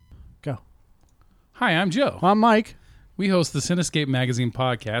Hi, I'm Joe. I'm Mike. We host the Cinescape Magazine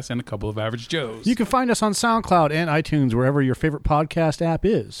podcast and a couple of average Joes. You can find us on SoundCloud and iTunes, wherever your favorite podcast app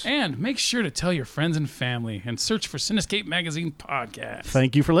is. And make sure to tell your friends and family and search for Cinescape Magazine podcast.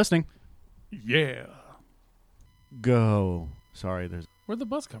 Thank you for listening. Yeah. Go. Sorry, Where'd the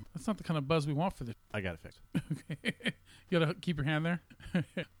buzz come? That's not the kind of buzz we want for this. I got it fixed. Okay. You gotta keep your hand there.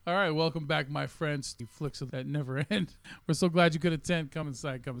 All right, welcome back, my friends. Flicks that never end. We're so glad you could attend. Come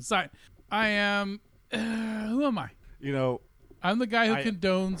inside, come inside. I am... who am I? You know... I'm the guy who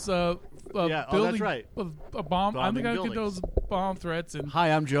condones building that's right. a bomb. I'm the guy Bombing who condones bomb threats and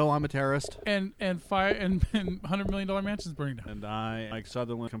Hi, I'm Joe. I'm a terrorist. and fire and $100 million mansions burning down. And I, Mike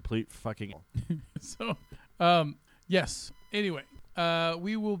Sutherland, complete fucking... So, yes. Anyway,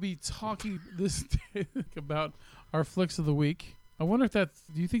 we will be talking this day about our flicks of the week. I wonder if do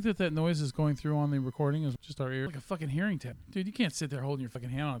you think that noise is going through on the recording? Is just our ear? Like a fucking hearing test. Dude, you can't sit there holding your fucking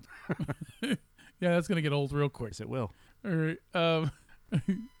hand on it. Yeah, that's going to get old real quick. Yes, it will. All right. Are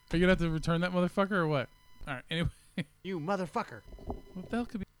you going to have to return that motherfucker or what? All right. Anyway. You motherfucker. What the hell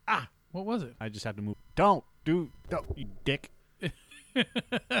could be? What was it? I just have to move. Don't, you dick.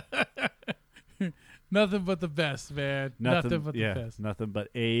 Nothing but the best, man. Nothing but the best. Nothing but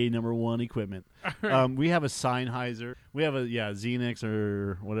A number one equipment. Right. We have a Sennheiser. We have a Xenix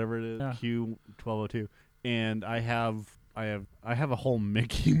or whatever it is, Yeah. Q1202, and I have a whole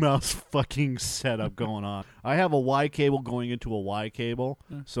Mickey Mouse fucking setup going on. I have a Y cable going into a Y cable,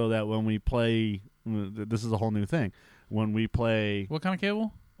 so that when we play, this is a whole new thing. When we play, What kind of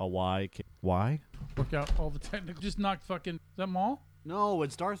cable? a Y. Why? Work out all the technical. Just knocked fucking. Is that Maul? No,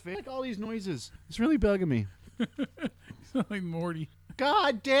 it's Darth Vader. I like all these noises. It's really bugging me. You sound like Morty.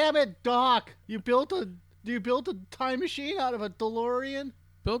 God damn it, Doc! You built a time machine out of a DeLorean?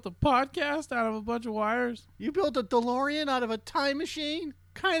 Built a podcast out of a bunch of wires. You built a DeLorean out of a time machine?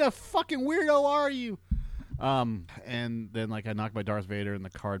 Kind of fucking weirdo are you? And then I knocked my Darth Vader and the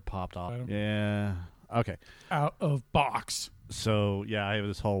card popped off. Yeah. Okay. Out of box. So yeah, I have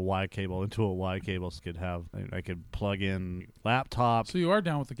this whole Y cable into a Y cable. So I could plug in laptop So you are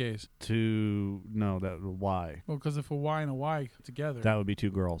down with the gays. to that Y. Well, because if a Y and a Y together, That would be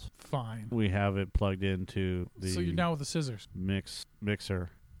two girls. fine. We have it plugged into the So you're down with the scissors. mixer.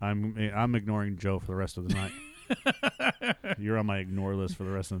 I'm ignoring Joe for the rest of the night. You're on my ignore list for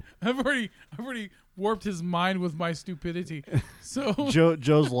the rest of the I've already warped his mind with my stupidity. So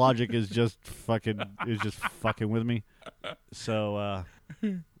Joe's logic is just fucking with me. So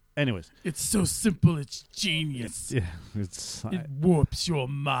anyways. it's so simple, it's genius. It warps your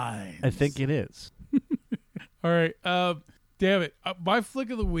mind. I think it is. All right. Damn it. My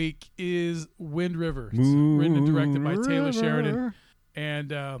flick of the week is Wind River. It's written and directed by Taylor Sheridan.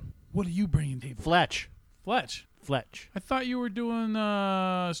 And what are you bringing, Dave? Fletch. I thought you were doing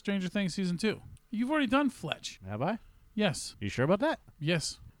Stranger Things Season 2. You've already done Fletch. Have I? Yes. You sure about that?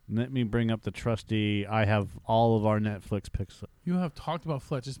 Yes. Let me bring up the trusty. I have all of our Netflix picks. You have talked about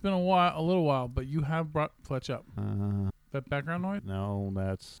Fletch. It's been a little while, but you have brought Fletch up. That background noise? No,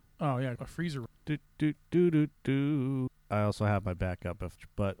 that's... Oh, yeah, a freezer. Do. I also have my backup,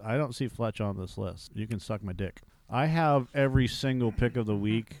 but I don't see Fletch on this list. You can suck my dick. I have every single pick of the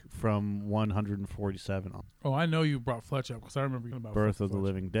week from 147 on. Oh, I know you brought Fletch up because I remember about Birth of Fletch. the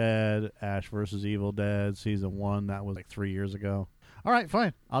Living Dead, Ash vs. Evil Dead, Season 1. That was 3 years ago. All right,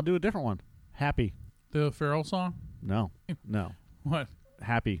 fine. I'll do a different one. Happy. The Farrell song? No. What?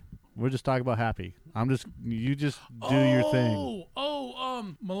 Happy. We're just talking about Happy. You just do your thing.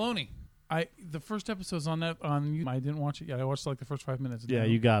 Maloney. The first episode's on that on. I didn't watch it yet. I watched the first 5 minutes. Yeah,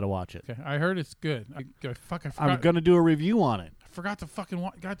 you got to watch it. Okay, I heard it's good. I forgot. I'm going to do a review on it. I forgot to fucking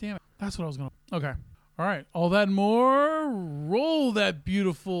watch. God damn it. That's what I was going to. Okay. All right. All that and more. Roll that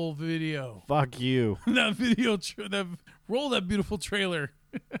beautiful video. Fuck you. That video. Roll that beautiful trailer.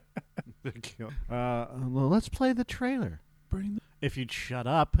 Well, let's play the trailer. If you'd shut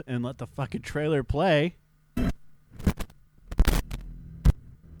up and let the fucking trailer play.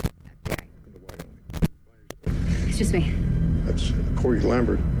 It's just me. That's Corey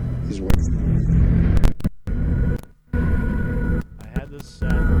Lambert. His wife. I had this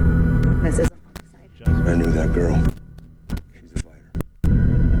This is I knew that girl. She's a fighter.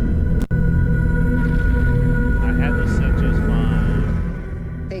 I had this set just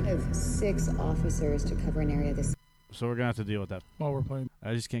fine. They have 6 officers to cover an area this. So we're going to have to deal with that. While we're playing.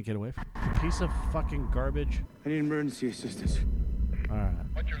 I just can't get away from it. Piece of fucking garbage. I need emergency assistance. All right.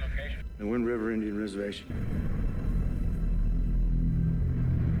 What's your location? The Wind River Indian Reservation.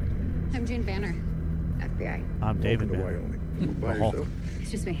 I'm June Banner, FBI. I'm David Welcome to Banner. Wyoming. By The Hulk. yourself?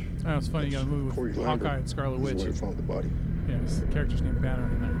 It's just me. Oh, it's funny. You got a movie Corey with Lambert. Hawkeye and Scarlet His Witch. wife found the body. Yeah, his character's named Banner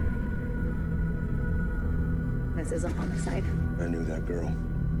in there. This is a homicide. I knew that girl.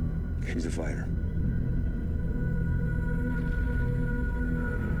 She's a fighter.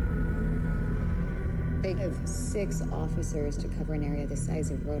 They have 6 officers to cover an area the size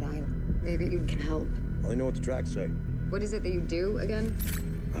of Rhode Island. Maybe you can help. I only know what the tracks say. What is it that you do again?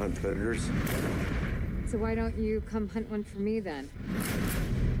 Hunt predators. So why don't you come hunt one for me then?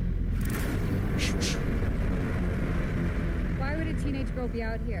 Why would a teenage girl be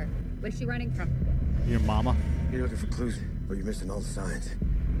out here? What's she running from? Your mama? You're looking for clues, but you're missing all the signs.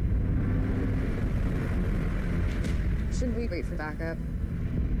 Shouldn't we wait for backup?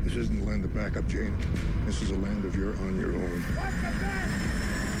 This isn't the land of backup, Jane. This is a land of you're on your own.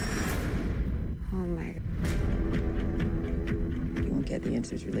 Oh my God. You won't get the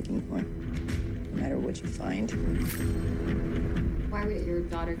answers you're looking for, no matter what you find. Why would your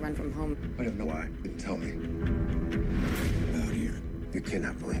daughter run from home? I don't know why. You didn't tell me. Out here. You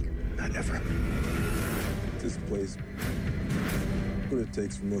cannot blink. Not ever. This place. What it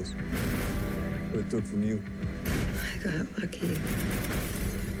takes from us. What it took from you. I got lucky.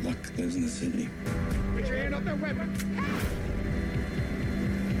 Luck lives in the city. Put your hand up that weapon.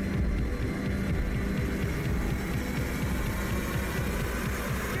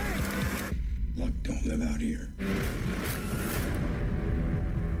 Luck don't live out here.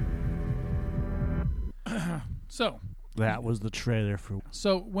 So That was the trailer for.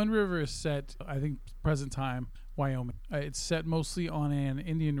 So Wind River is set, I think, present time, Wyoming. It's set mostly on an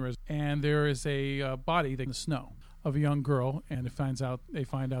Indian reservation, and there is a body in the snow of a young girl, and they find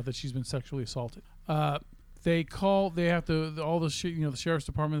out that she's been sexually assaulted. They have to, all the the sheriff's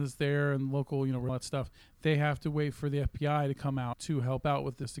department is there and local, all that stuff. They have to wait for the FBI to come out to help out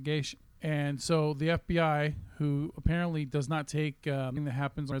with the investigation. And so the FBI, who apparently does not take anything that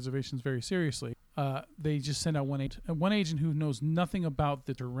happens on reservations very seriously, they just send out one agent who knows nothing about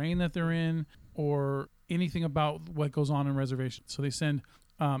the terrain that they're in or anything about what goes on in reservations. So they send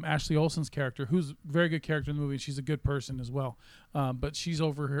Ashley Olsen's character, who's a very good character in the movie. She's a good person as well, but she's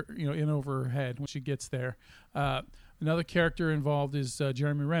over her, in over her head when she gets there. Another character involved is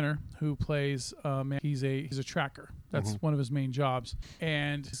Jeremy Renner, who plays he's a tracker. That's one of his main jobs,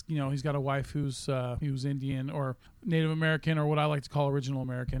 and he's got a wife who's Indian or Native American, or what I like to call original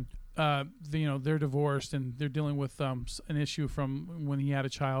American. They're divorced and they're dealing with an issue from when he had a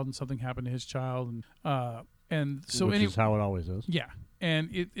child and something happened to his child, and so which is how it always is. Yeah, and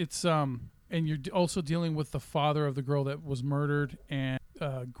it's and you're also dealing with the father of the girl that was murdered and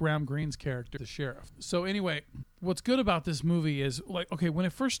Graham Greene's character, the sheriff. So anyway, what's good about this movie is when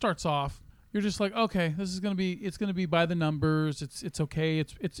it first starts off, you're just like, okay, it's gonna be by the numbers. It's okay.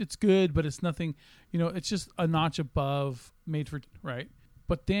 It's good, but it's nothing. It's just a notch above made for right.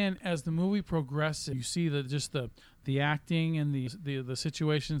 But then as the movie progresses, you see the acting and the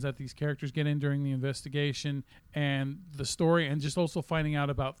situations that these characters get in during the investigation and the story, and just also finding out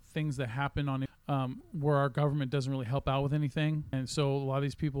about things that happen on where our government doesn't really help out with anything. And so a lot of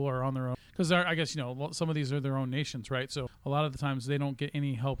these people are on their own because I guess some of these are their own nations, right? So a lot of the times they don't get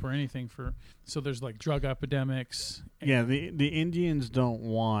any help or anything so there's like drug epidemics. Yeah, the Indians don't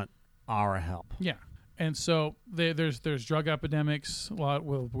want our help. Yeah. And so there's drug epidemics, a lot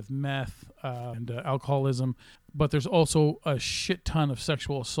with meth and alcoholism, but there's also a shit ton of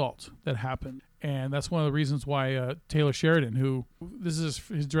sexual assault that happened. And that's one of the reasons why Taylor Sheridan, who this is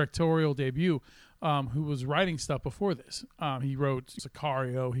his directorial debut, who was writing stuff before this. He wrote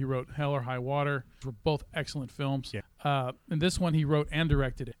Sicario, he wrote Hell or High Water, which were both excellent films. Yeah. And this one he wrote and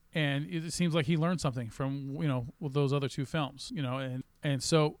directed it. And it seems like he learned something from, with those other two films, and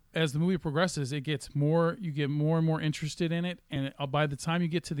so as the movie progresses, you get more and more interested in it. And by the time you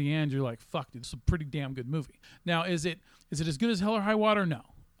get to the end, you're like, fuck, dude, this is a pretty damn good movie. Now, is it as good as Hell or High Water? No.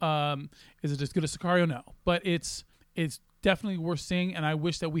 Is it as good as Sicario? No. But it's definitely worth seeing. And I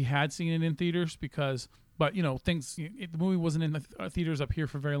wish that we had seen it in theaters but the movie wasn't in the theaters up here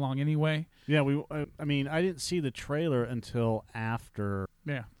for very long anyway. Yeah, I didn't see the trailer until after.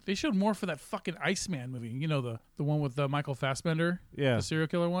 Yeah, they showed more for that fucking Iceman movie. The one with Michael Fassbender. Yeah, the serial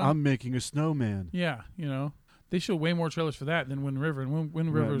killer one. I'm making a snowman. Yeah, they showed way more trailers for that than Wind River, and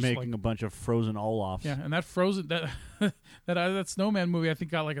Wind River's making a bunch of frozen Olafs. Yeah, and that frozen that Snowman movie I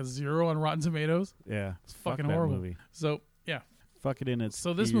think got like a 0 on Rotten Tomatoes. Yeah, it's fucking horrible. Movie. So yeah. Fuck it in its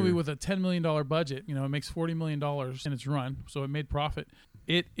So this movie with a $10 million budget, it makes $40 million in its run, so it made profit.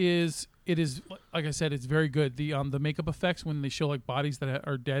 It is like I said, it's very good. The makeup effects when they show like bodies that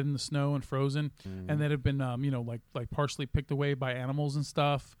are dead in the snow and frozen, and that have been like partially picked away by animals and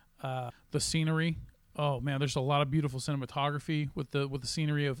stuff. The scenery. Oh man, there's a lot of beautiful cinematography with the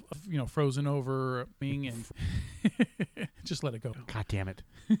scenery of frozen over being and Just let it go. God damn it.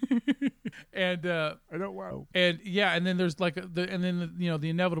 And I don't know. and yeah, and then there's like the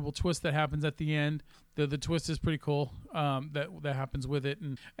inevitable twist that happens at the end. The twist is pretty cool. That happens with it,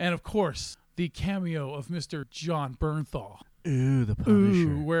 and of course the cameo of Mr. John Bernthal. Ooh, the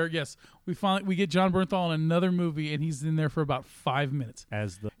Punisher. Where yes, we get John Bernthal in another movie, and he's in there for about 5 minutes. Are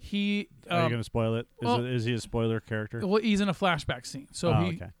you Um, going to spoil it? Is he a spoiler character? Well, he's in a flashback scene. So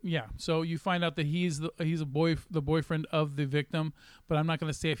okay. Yeah. So you find out that he's the boyfriend of the victim, but I'm not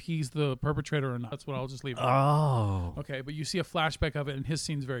going to say if he's the perpetrator or not. That's what I'll just leave it. Oh. Okay, but you see a flashback of it, and his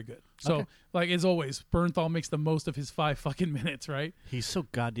scene's very good. So, Okay. like as always, Bernthal makes the most of his 5 fucking minutes, right? He's so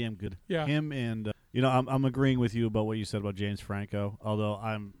goddamn good. Yeah. Him and I'm agreeing with you about what you said about James Franco. Although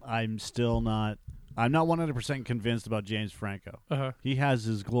I'm still not. I'm not 100% convinced about James Franco. Uh-huh. He has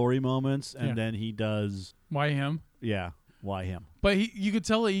his glory moments, and Yeah. then he does. Why him? Yeah. Why him? But you could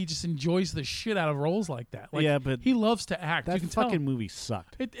tell that he just enjoys the shit out of roles like that. Like, Yeah, but he loves to act. That you can tell. fucking movie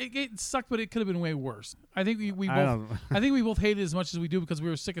sucked. It sucked, but it could have been way worse. I think we I both. don't- I think we both hated it as much as we do because we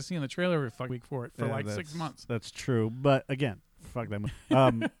were sick of seeing the trailer every fucking week for it for Yeah, like 6 that's- months. That's true. But again, fuck that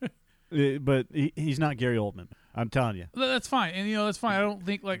movie. But he's not Gary Oldman. I'm telling you. That's fine, and that's fine. I don't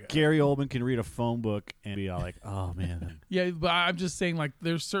think like Gary Oldman can read a phone book and be all like, "Oh man." yeah, but I'm just saying like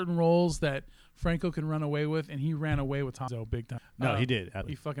there's certain roles that Franco can run away with, and he ran away with Tom Zell big time. No, he did.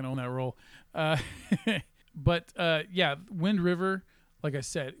 He fucking owned that role. But yeah, Wind River. Like I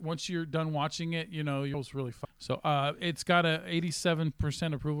said, once you're done watching it, it was really fun. So it's got a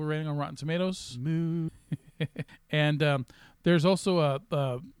 87% approval rating on Rotten Tomatoes. And there's also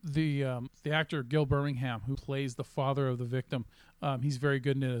the actor Gil Birmingham, who plays the father of the victim. He's very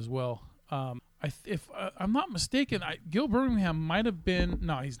good in it as well. If I'm not mistaken, Gil Birmingham might have been.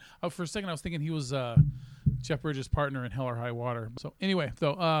 No, he's. For a second, I was thinking he was Jeff Bridges' partner in Hell or High Water. So anyway,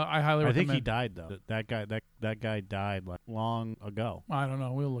 though, I highly recommend. I think he died though. That guy died like long ago. I don't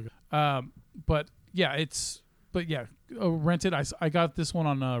know. We'll look at. But yeah, rent it. I got this one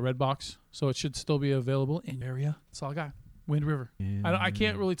on Redbox, so it should still be available in your area. That's all I got. Wind River. I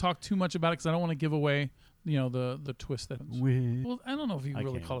can't really talk too much about it because I don't want to give away, the twist that. Well, I don't know if you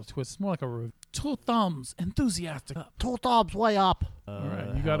really call it a twist. It's more like a review. 2 thumbs, enthusiastic. 2 thumbs, way up. All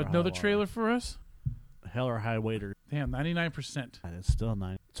right, you got another trailer for us? Hell or High Water. Damn, 99%. It's still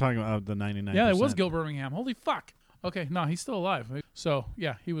 9. Talking about the 99%. Yeah, it was Gil Birmingham. Holy fuck. Okay, no, he's still alive. So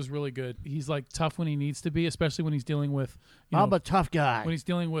yeah, he was really good. He's like tough when he needs to be, especially when he's dealing with. I'm a tough guy. When he's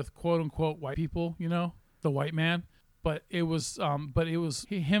dealing with quote unquote white people, the white man. But it was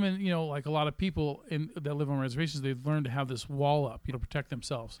him and like a lot of people that live on reservations. They've learned to have this wall up, to protect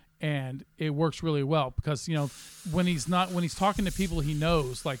themselves, and it works really well because when he's talking to people he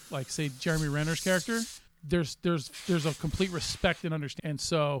knows, like say Jeremy Renner's character, there's a complete respect and understanding, and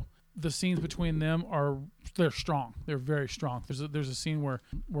so the scenes between them they're strong. They're very strong. There's a scene where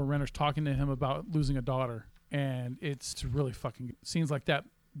Renner's talking to him about losing a daughter, and it's really fucking good. Scenes like that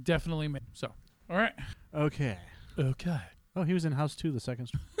definitely make so. All right. Okay. Oh, he was in House 2, the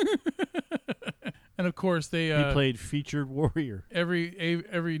second. And of course, he played featured warrior. Every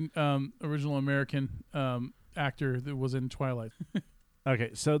original American actor that was in Twilight.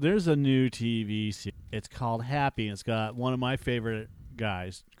 Okay, so there's a new TV series. It's called Happy, and it's got one of my favorite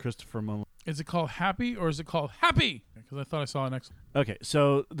guys, Christopher Maloney. Is it called Happy or is it called Happy? Because I thought I saw an excellent. Okay,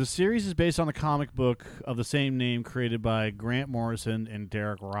 so the series is based on the comic book of the same name created by Grant Morrison and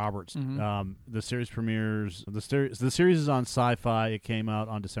Derek Roberts. Mm-hmm. The series premieres. The series is on Sci-Fi. It came out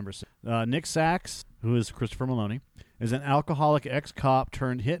on December 6th. Nick Sachs, who is Christopher Maloney, is an alcoholic ex-cop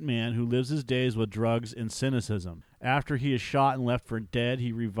turned hitman who lives his days with drugs and cynicism. After he is shot and left for dead,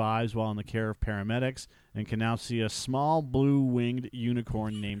 he revives while in the care of paramedics and can now see a small blue-winged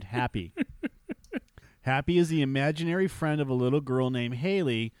unicorn named Happy. Happy is the imaginary friend of a little girl named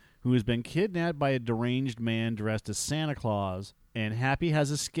Haley who has been kidnapped by a deranged man dressed as Santa Claus, and Happy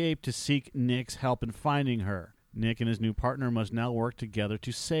has escaped to seek Nick's help in finding her. Nick and his new partner must now work together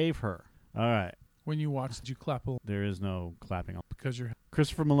to save her. All right. When you watched, did you clap a little? There is no clapping. Because you're...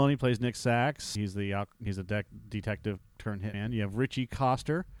 Christopher Maloney plays Nick Sachs. He's a detective turned hitman. You have Richie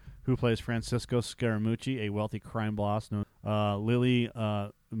Coster, who plays Francisco Scaramucci, a wealthy crime boss. Lily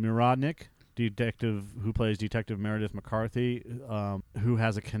Mirodnik, who plays Detective Meredith McCarthy, who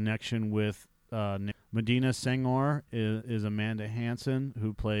has a connection with Nick. Medina Senghor is Amanda Hansen,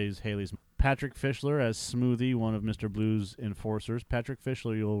 who plays Haley's. Patrick Fischler as Smoothie, one of Mr. Blue's enforcers. Patrick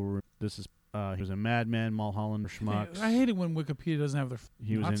Fischler, he was in Mad Men, Mulholland Schmucks. I hate it when Wikipedia doesn't have their.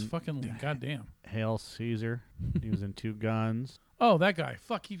 He was in fucking goddamn. Hail Caesar. He was in Two Guns. Oh, that guy.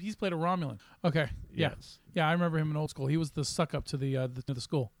 Fuck, he's played a Romulan. Okay, yeah, Yes. yeah, I remember him in Old School. He was the suck up to the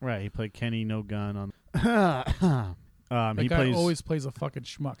school. Right, he played Kenny No Gun on. That He guy plays always plays a fucking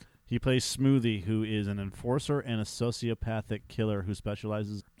schmuck. He plays Smoothie, who is an enforcer and a sociopathic killer who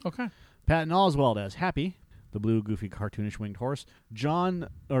specializes. Okay. Patton Oswalt as Happy, the blue, goofy, cartoonish winged horse. Joseph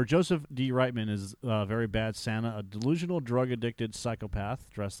D. Reitman is a very bad Santa, a delusional, drug-addicted psychopath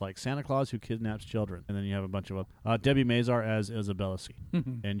dressed like Santa Claus who kidnaps children. And then you have a bunch of Debbie Mazar as Isabella C.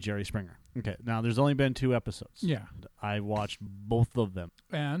 and Jerry Springer. Okay, now there's only been 2 episodes. Yeah. I watched both of them.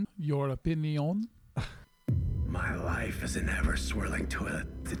 And your opinion? My life is an ever-swirling toilet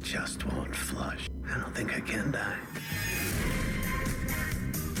that just won't flush. I don't think I can die.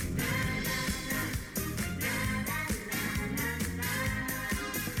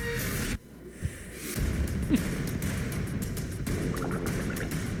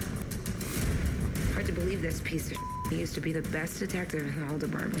 Hard to believe this piece of he used to be the best detective in the whole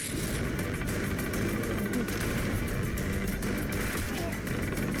department.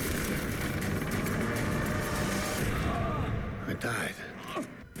 I died.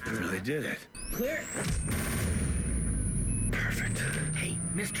 I really did it. Clear. Perfect. Hey,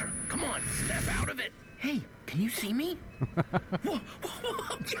 mister, come on, step out of it. Hey, can you see me? Whoa,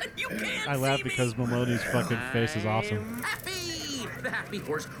 you can't I laugh see because me. Maloney's fucking face is awesome. Happy! The happy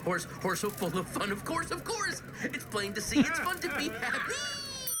horse so full of fun, of course. It's plain to see it's fun to be happy.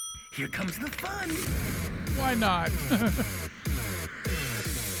 Here comes the fun. Why not?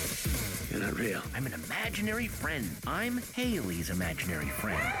 You're not real. I'm an imaginary friend. I'm Haley's imaginary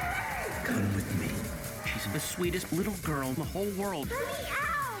friend. Come with me. She's the sweetest little girl in the whole world.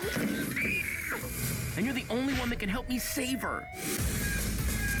 And you're the only one that can help me save her.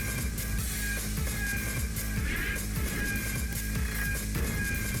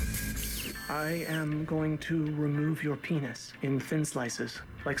 I am going to remove your penis in thin slices,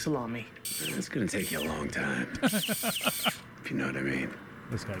 like salami. It's gonna take you a long time. If you know what I mean.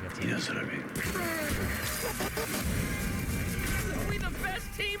 This guy gets it. He knows what I mean. Are we the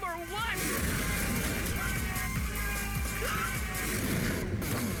best team or what?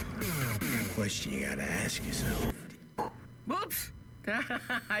 Question you gotta ask yourself. Whoops.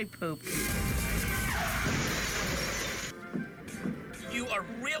 I pooped. You are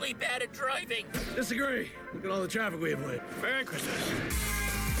really bad at driving. Disagree. Look at all the traffic we avoid. Merry Christmas.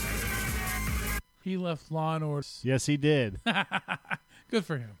 He left Law and Order. Yes, he did. Good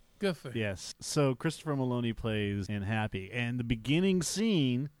for him. Good for him. Yes. So Christopher Maloney plays in Happy, and the beginning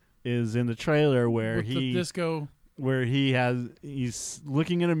scene is in the trailer where With the disco. Where he's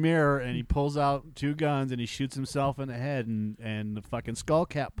looking in a mirror and he pulls out 2 guns and he shoots himself in the head and the fucking skull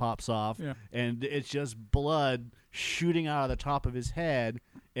cap pops off and it's just blood shooting out of the top of his head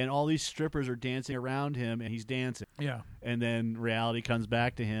and all these strippers are dancing around him and he's dancing. Yeah. And then reality comes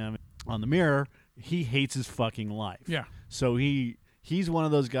back to him on the mirror. He hates his fucking life. Yeah. So he's one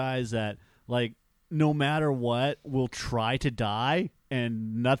of those guys that like no matter what will try to die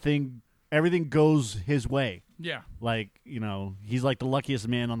and everything goes his way. Yeah. Like, he's like the luckiest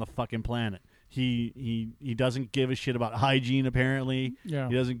man on the fucking planet. He doesn't give a shit about hygiene, apparently. Yeah.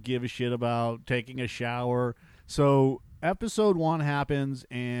 He doesn't give a shit about taking a shower. So episode 1 happens,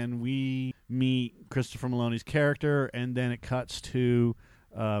 and we meet Christopher Maloney's character, and then it cuts to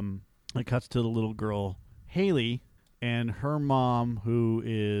the little girl, Haley, and her mom, who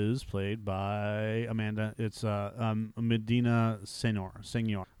is played by Amanda. It's Medina Senor,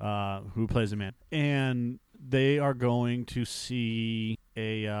 who plays Amanda. And they are going to see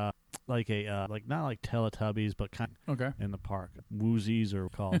not like Teletubbies, but kind of in the park. Woozies are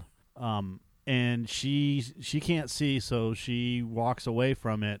called. And she can't see, so she walks away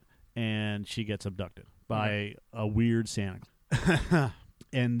from it, and she gets abducted by a weird Santa.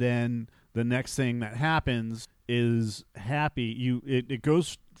 And then the next thing that happens is Happy. It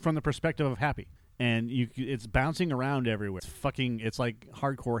goes from the perspective of Happy. And it's bouncing around everywhere. It's like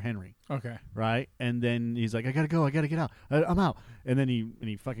hardcore Henry. Okay. Right? And then he's like, I gotta go. I gotta get out. I'm out. And then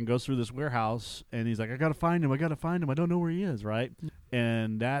he fucking goes through this warehouse, and he's like, I gotta find him. I don't know where he is. Right?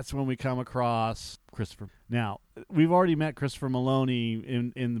 And that's when we come across Christopher. Now we've already met Christopher Maloney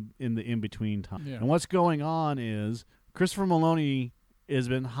in the in between time. Yeah. And what's going on is Christopher Maloney has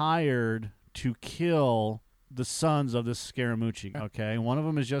been hired to kill the sons of this Scaramucci, okay? One of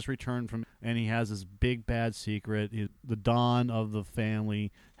them has just returned from, and he has this big bad secret. The Don of the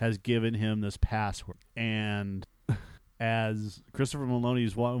family has given him this password, and as Christopher Maloney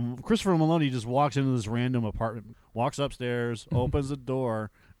just walks into this random apartment, walks upstairs, opens the door,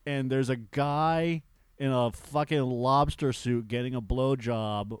 and there's a guy in a fucking lobster suit getting a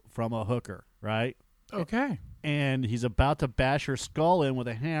blowjob from a hooker, right? Okay. And he's about to bash her skull in with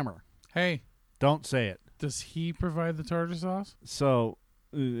a hammer. Hey. Don't say it. Does he provide the tartar sauce? So,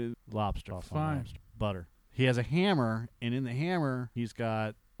 lobster. Fine. Lobster. Butter. He has a hammer, and in the hammer, he's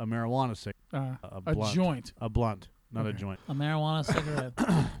got a marijuana cigarette. A joint. A blunt, not a joint. A marijuana cigarette.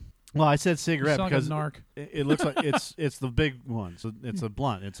 Well, I said cigarette You sound because like a narc. it looks like it's the big one. So it's a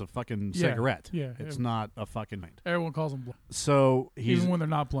blunt. It's a fucking cigarette. Yeah. It's not a fucking joint. Everyone calls them blunt. So Even when they're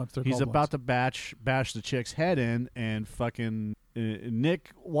not blunts, they're he's called about blunts. to bash the chick's head in, and fucking Nick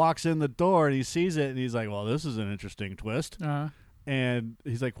walks in the door and he sees it, and he's like, "Well, this is an interesting twist." And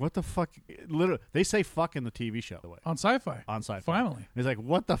he's like, "What the fuck?" Literally, they say "fuck" in the TV show. By the way, on Sci-Fi. On Sci-Fi. Finally, he's like,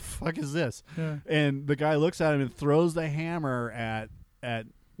 "What the fuck is this?" Yeah. And the guy looks at him and throws the hammer at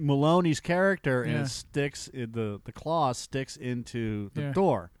Maloney's character, and it sticks. The claw sticks into the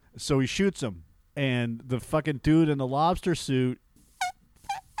door. So he shoots him, and the fucking dude in the lobster suit.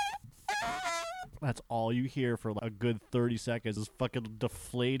 That's all you hear for like a good 30 seconds is fucking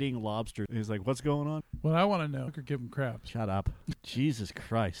deflating lobster. And he's like, "What's going on?" What I want to know, give him crap. Shut up. Jesus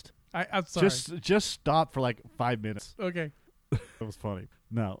Christ. I'm sorry. Just stop for like 5 minutes. Okay. That was funny.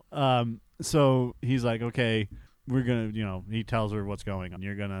 No. So he's like, "Okay, we're gonna," he tells her what's going on.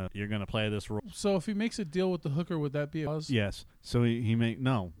 You're gonna play this role. So if he makes a deal with the hooker, would that be a clause? Yes. So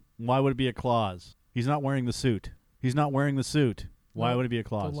no. Why would it be a clause? He's not wearing the suit. Why would it be a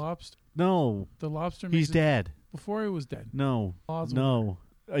clause? The lobster. No. The lobster. He's dead. Before he was dead. No. Clause No.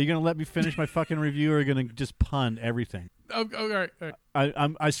 Are you gonna let me finish my fucking review, or are you gonna just pun everything? All right.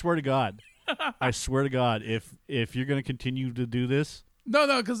 I swear to God. I swear to God, if you're gonna continue to do this. No,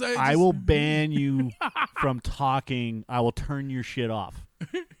 because I will ban you from talking. I will turn your shit off.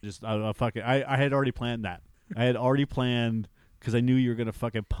 I had already planned that. I had already planned because I knew you were gonna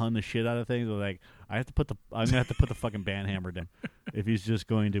fucking pun the shit out of things. I was like, I'm gonna have to put the fucking ban hammer down. If he's just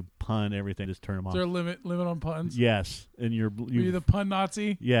going to pun everything, just turn him off. Is there a limit on puns? Yes, and Are you the pun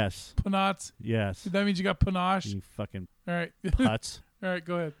Nazi? Yes. Punats? Yes. That means you got panache. You fucking all right. putz. All right,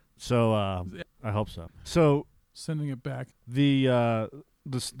 go ahead. So I hope so. So sending it back. The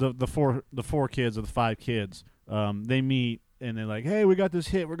four kids or the five kids, they meet and they're like, "Hey, we got this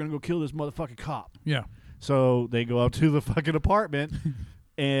hit. We're gonna go kill this motherfucking cop." Yeah. So they go up to the fucking apartment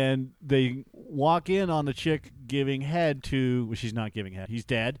and they walk in on the chick giving head to. Well, she's not giving head. He's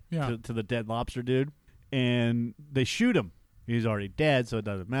dead. Yeah. To the dead lobster dude, and they shoot him. He's already dead, so it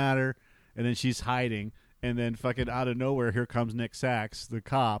doesn't matter. And then she's hiding, and then fucking out of nowhere, here comes Nick Sachs, the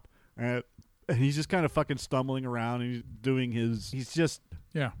cop. And he's just kind of fucking stumbling around and he's doing he's just,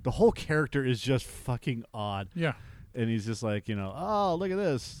 the whole character is just fucking odd. Yeah. And he's just like, oh, look at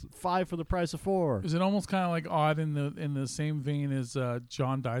this, 5 for the price of 4. Is it almost kind of like odd in the same vein as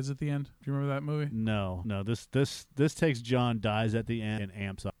John Dies at the end? Do you remember that movie? No. This takes John Dies at the end and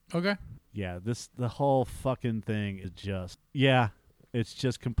amps up. Okay. Yeah, the whole fucking thing is just, it's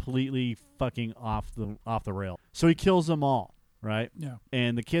just completely fucking off the rail. So he kills them all. Right? Yeah.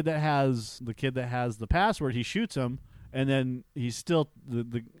 And the kid that has the password, he shoots him, and then he's still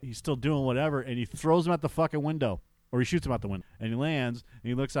he's still doing whatever, and he throws him out the fucking window, or he shoots him out the window, and he lands, and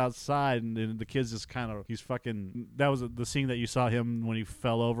he looks outside, and then the kid's just kind of that was the scene that you saw him when he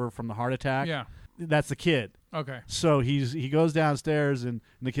fell over from the heart attack. Yeah. That's the kid. Okay. So he goes downstairs, and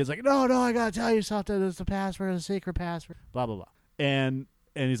the kid's like, no, I gotta tell you something. It's a password, a secret password, blah blah blah, and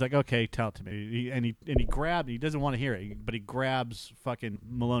he's like, okay, tell it to me. He doesn't want to hear it, but he grabs fucking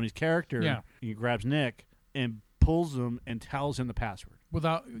Maloney's character. Yeah. He grabs Nick and pulls him and tells him the password.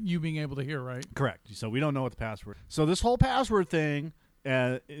 Without you being able to hear, right? Correct. So we don't know what the password is. So this whole password thing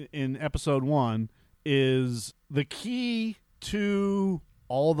in episode 1 is the key to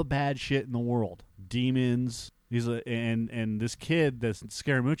all the bad shit in the world. Demons. And this kid, this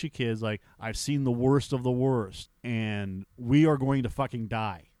Scaramucci kid, is like, I've seen the worst of the worst, and we are going to fucking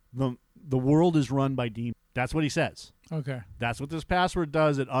die. The world is run by demons. That's what he says. Okay. That's what this password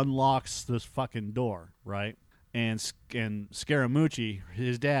does. It unlocks this fucking door, right? And Scaramucci,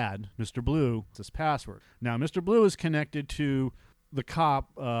 his dad, Mr. Blue, this password. Now, Mr. Blue is connected to the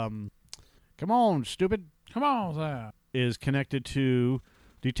cop. Come on, stupid. Come on, Sam. Is connected to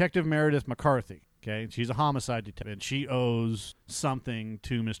Detective Meredith McCarthy. Okay, she's a homicide detective, and she owes something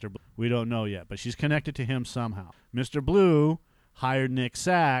to Mr. Blue. We don't know yet, but she's connected to him somehow. Mr. Blue hired Nick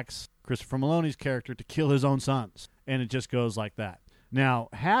Sachs, Christopher Maloney's character, to kill his own sons, and it just goes like that. Now,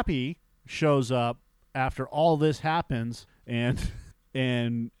 Happy shows up after all this happens, and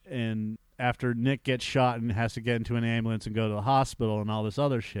after Nick gets shot and has to get into an ambulance and go to the hospital and all this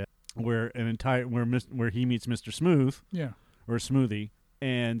other shit, where he meets Mr. Smooth, or Smoothie.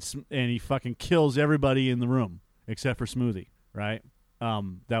 And he fucking kills everybody in the room except for Smoothie, right?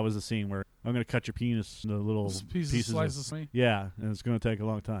 That was the scene where I'm going to cut your penis into little pieces. Slices me. Yeah, and it's going to take a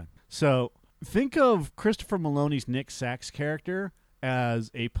long time. So think of Christopher Maloney's Nick Sachs character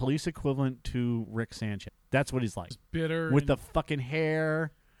as a police equivalent to Rick Sanchez. That's what he's like. Bitter. With the fucking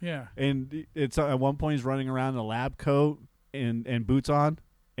hair. Yeah. And it's at one point he's running around in a lab coat and boots on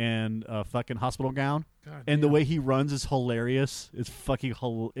and a fucking hospital gown. God and the damn. way he runs is hilarious. It's fucking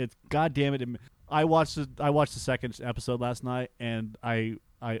it's goddamn it. I watched the second episode last night and I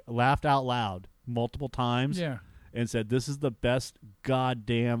laughed out loud multiple times. Yeah. And said, this is the best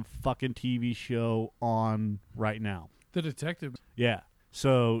goddamn fucking TV show on right now. The detective. Yeah.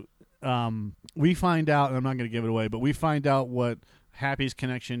 So we find out, and I'm not going to give it away, but we find out what Happy's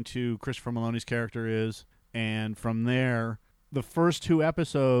connection to Christopher Maloney's character is. And from there, the first 2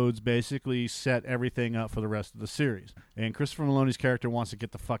 episodes basically set everything up for the rest of the series. And Christopher Maloney's character wants to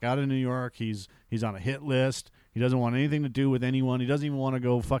get the fuck out of New York. He's on a hit list. He doesn't want anything to do with anyone. He doesn't even want to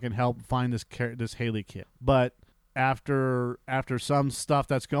go fucking help find this Haley kid. But after some stuff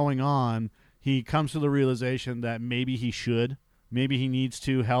that's going on, he comes to the realization that maybe he needs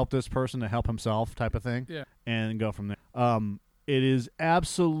to help this person to help himself, type of thing. Yeah. And go from there. It is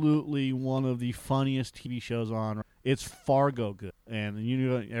absolutely one of the funniest TV shows on. It's Fargo good,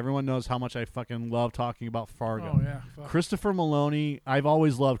 and everyone knows how much I fucking love talking about Fargo. Oh yeah. Fuck. Christopher Maloney. I've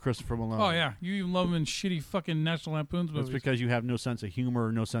always loved Christopher Maloney. Oh yeah, you even love him in shitty fucking National Lampoon's movies. That's because you have no sense of humor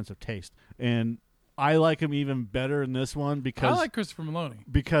or no sense of taste, and I like him even better in this one because I like Christopher Maloney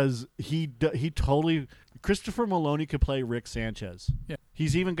because he totally Christopher Maloney could play Rick Sanchez. Yeah,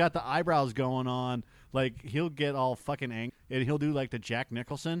 he's even got the eyebrows going on. Like he'll get all fucking angry and he'll do like the Jack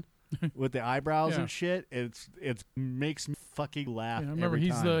Nicholson with the eyebrows and shit. It makes me fucking laugh. Yeah, I remember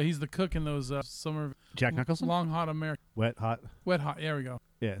he's the cook in those summer Jack Nicholson Long Hot America. Wet Hot. There we go.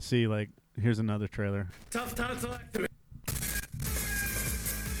 Yeah. See, like here's another trailer. Tough tonsillectomy.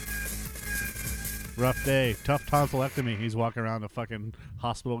 Rough day. Tough tonsillectomy. He's walking around in a fucking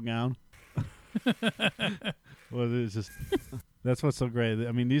hospital gown. Well, it's just that's what's so great.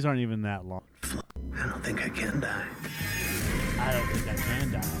 I mean, these aren't even that long. I don't think I can die. I don't think I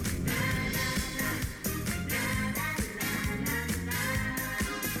can die.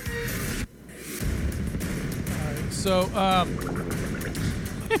 All right, so I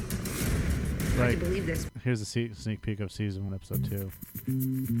can believe this. Here's a sneak peek of season 1, episode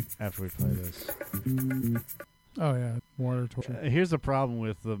 2. After we play this. Oh yeah, water torture. Here's the problem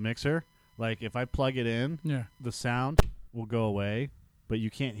with the mixer. Like if I plug it in, the sound will go away, but you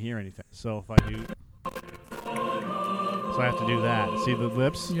can't hear anything. So if I do, so I have to do that. See the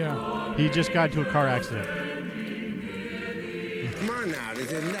lips? Yeah. He just got into a car accident. Come on now, this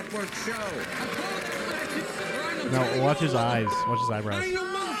is a network show. No, watch his eyes. Watch his eyebrows.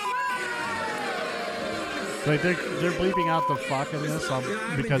 Like they're bleeping out the fuck in this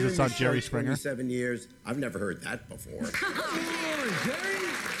because it's on Jerry Springer. 7 years. I've never heard that before. Come on, Jerry.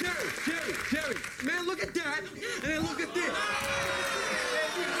 Man, look at that. And then look at this.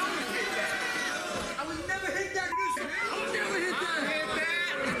 I would never hit that. I would never hit that.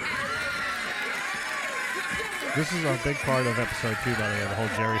 This is a big part of episode 2, by the way, the whole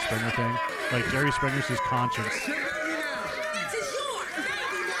Jerry Springer thing. Like Jerry Springer's his conscience.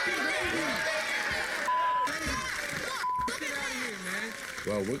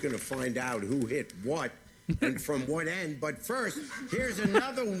 Well, we're going to find out who hit what and from what end. But first, here's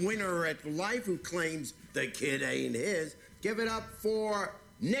another winner at life who claims the kid ain't his. Give it up for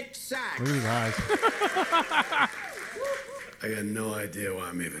Nick Sack. Look at his eyes. I got no idea why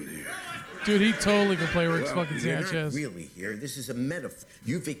I'm even here. Dude, he totally could play Rick fucking You're Sanchez. not really here. This is a metaphor.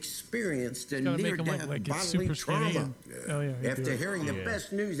 You've experienced a Gotta make him near-death like bodily super skinny. trauma. Oh yeah. he'd do After it. hearing the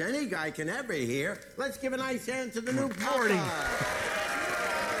best news any guy can ever hear, let's give a nice hand to the new party.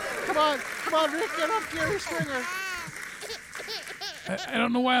 Come on, Rick, get up, Jerry Springer. I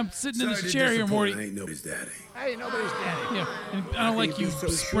don't know why I'm sitting in this chair here, Morty. I ain't nobody's daddy. I ain't nobody's daddy. Yeah, and I don't like you, so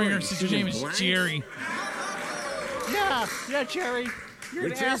Springer, short. since your name is Blanks? Jerry. Yeah, Jerry. You're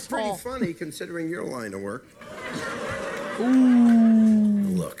Which an is pretty asshole. funny considering your line of work. Ooh.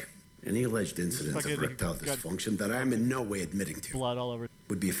 Look, any alleged incidents of erectile dysfunction that I'm in no way admitting to Blood all over.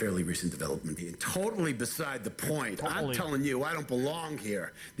 would be a fairly recent development. And totally beside the point. I'm telling you, I don't belong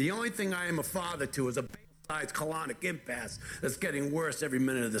here. The only thing I am a father to is a big-sized colonic impasse that's getting worse every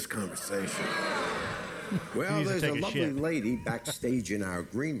minute of this conversation. Well, needs to there's a take a lovely shit. lady backstage in our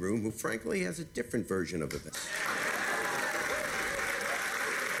green room who frankly has a different version of events.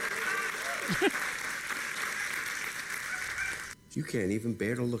 You can't even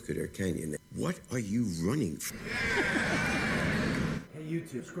bear to look at her, can you? What are you running from? Hey, YouTube,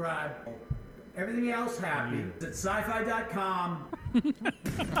 subscribe. Everything else happy. It's at sci-fi.com.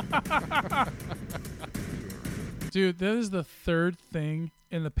 Dude, that is the third thing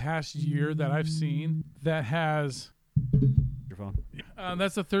in the past year that I've seen that has microphone.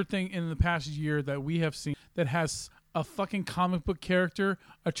 That's the third thing in the past year that we have seen that has a fucking comic book character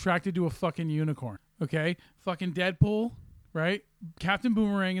attracted to a fucking unicorn. Okay? Fucking Deadpool, right? Captain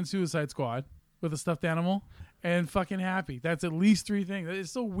Boomerang and Suicide Squad with a stuffed animal, and fucking Happy. That's at least 3 things.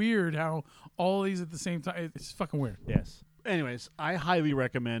 It's so weird how all these at the same time. It's fucking weird. Yes. Anyways, I highly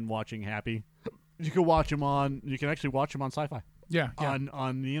recommend watching Happy. You can watch him on. You can actually watch him on Sci-Fi. Yeah.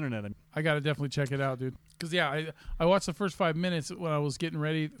 On the internet. I gotta definitely check it out, dude. Because I watched the first 5 minutes when I was getting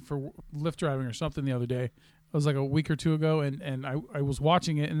ready for Lyft driving or something the other day. It was like a week or two ago, and I was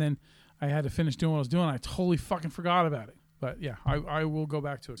watching it, and then I had to finish doing what I was doing. I totally fucking forgot about it. But yeah, I will go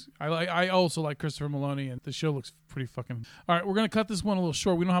back to it. I also like Christopher Maloney, and the show looks pretty fucking. All right, we're gonna cut this one a little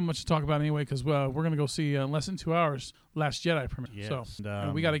short. We don't have much to talk about anyway because we're gonna go see in less than 2 hours Last Jedi premiere. Yes, so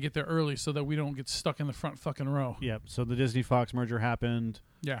and we got to get there early so that we don't get stuck in the front fucking row. Yep. So the Disney Fox merger happened.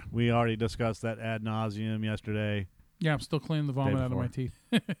 Yeah. We already discussed that ad nauseum yesterday. Yeah, I'm still cleaning the vomit out of my teeth.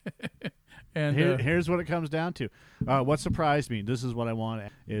 And here's what it comes down to. What surprised me, this is what I want,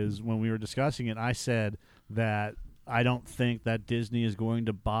 is when we were discussing it, I said that I don't think that Disney is going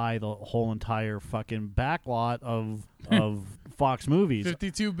to buy the whole entire fucking backlot of Fox movies.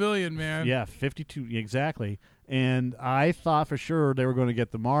 $52 billion, man. Yeah, 52 exactly. And I thought for sure they were going to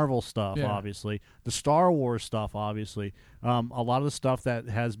get the Marvel stuff, obviously, the Star Wars stuff, obviously. A lot of the stuff that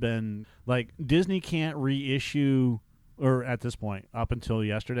has been like Disney can't reissue, or at this point, up until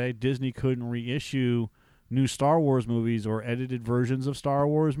yesterday, Disney couldn't reissue new Star Wars movies or edited versions of Star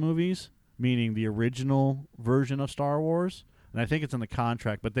Wars movies, meaning the original version of Star Wars. And I think it's in the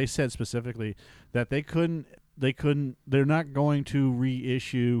contract, but they said specifically that they're not going to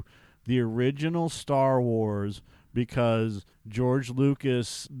reissue the original Star Wars because George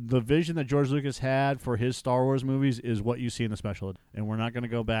Lucas, the vision that George Lucas had for his Star Wars movies is what you see in the special edition, and we're not going to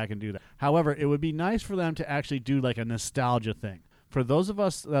go back and do that. However, it would be nice for them to actually do like a nostalgia thing. For those of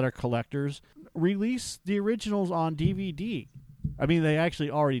us that are collectors, release the originals on DVD. I mean, they actually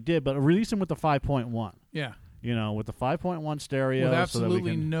already did, but release them with the 5.1. Yeah. You know, with the 5.1 stereo. With absolutely so that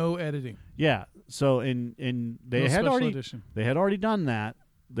we can, no editing. Yeah. So they had already done that.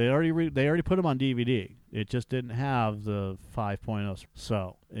 They already put them on DVD. It just didn't have the 5.0.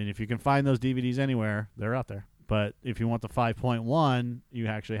 So, and if you can find those DVDs anywhere, they're out there. But if you want the 5.1, you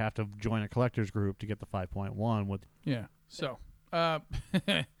actually have to join a collector's group to get the 5.1 with. Yeah. So,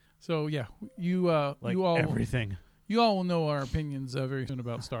 so yeah, you all everything. You all will know our opinions very soon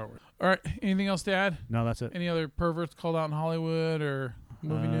about Star Wars. All right. Anything else to add? No, that's it. Any other perverts called out in Hollywood or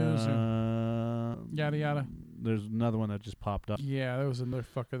movie news or yada yada? There's another one that just popped up. Yeah, there was another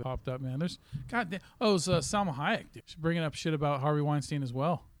fucker that popped up, man. There's goddamn. Oh, it was Salma Hayek. She's bringing up shit about Harvey Weinstein as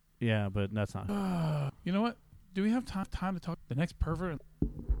well. Yeah, but that's not. You know what? Do we have time to talk the next pervert?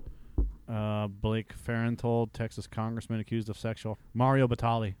 Blake Farenthold, Texas congressman accused of sexual. Mario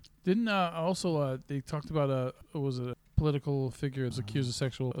Batali. Didn't they talked about it was a political figure was accused of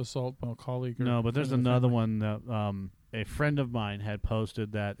sexual assault by a colleague? No, but there's another one that a friend of mine had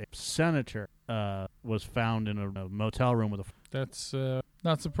posted that a senator was found in a motel room with a. That's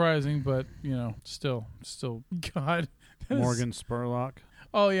not surprising, but you know, still, God. Morgan Spurlock.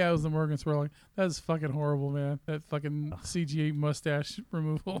 Oh yeah, it was the Morgan Spurlock. That's fucking horrible, man. That fucking CGI mustache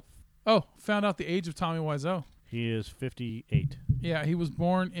removal. Oh, found out the age of Tommy Wiseau. He is 58. Yeah, he was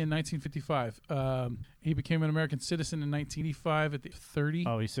born in 1955. He became an American citizen in 1985 at the 30.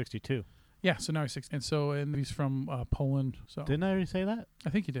 Oh, he's 62. Yeah, so now he's 60. And he's from Poland. So didn't I already say that? I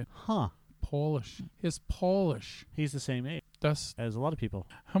think you did. Huh. Polish. He's Polish. He's the same age as a lot of people.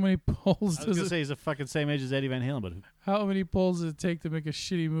 How many polls I was going to say he's the fucking same age as Eddie Van Halen, but how many polls does it take to make a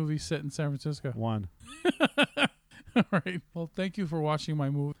shitty movie set in San Francisco? 1. All right. Well, thank you for watching my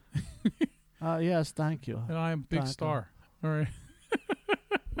movie. Yes, thank you. And I am Big Star. All right.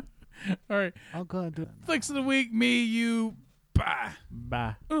 All right. I'll go and do it. Flicks of the week, me, you, bye.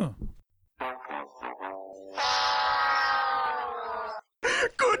 Bye.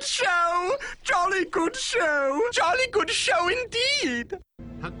 Good show! Jolly good show! Jolly good show indeed!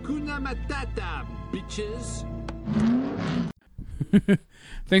 Hakuna Matata, bitches.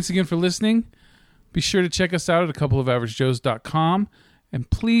 Thanks again for listening. Be sure to check us out at acoupleofaveragejoes.com. And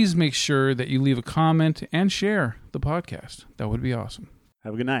please make sure that you leave a comment and share the podcast. That would be awesome.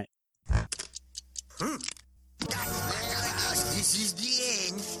 Have a good night. This is the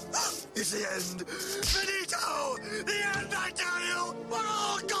end. It's the end. Finito! The end, I tell you! We're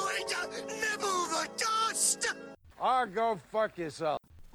all going to nibble the dust! Or go fuck yourself.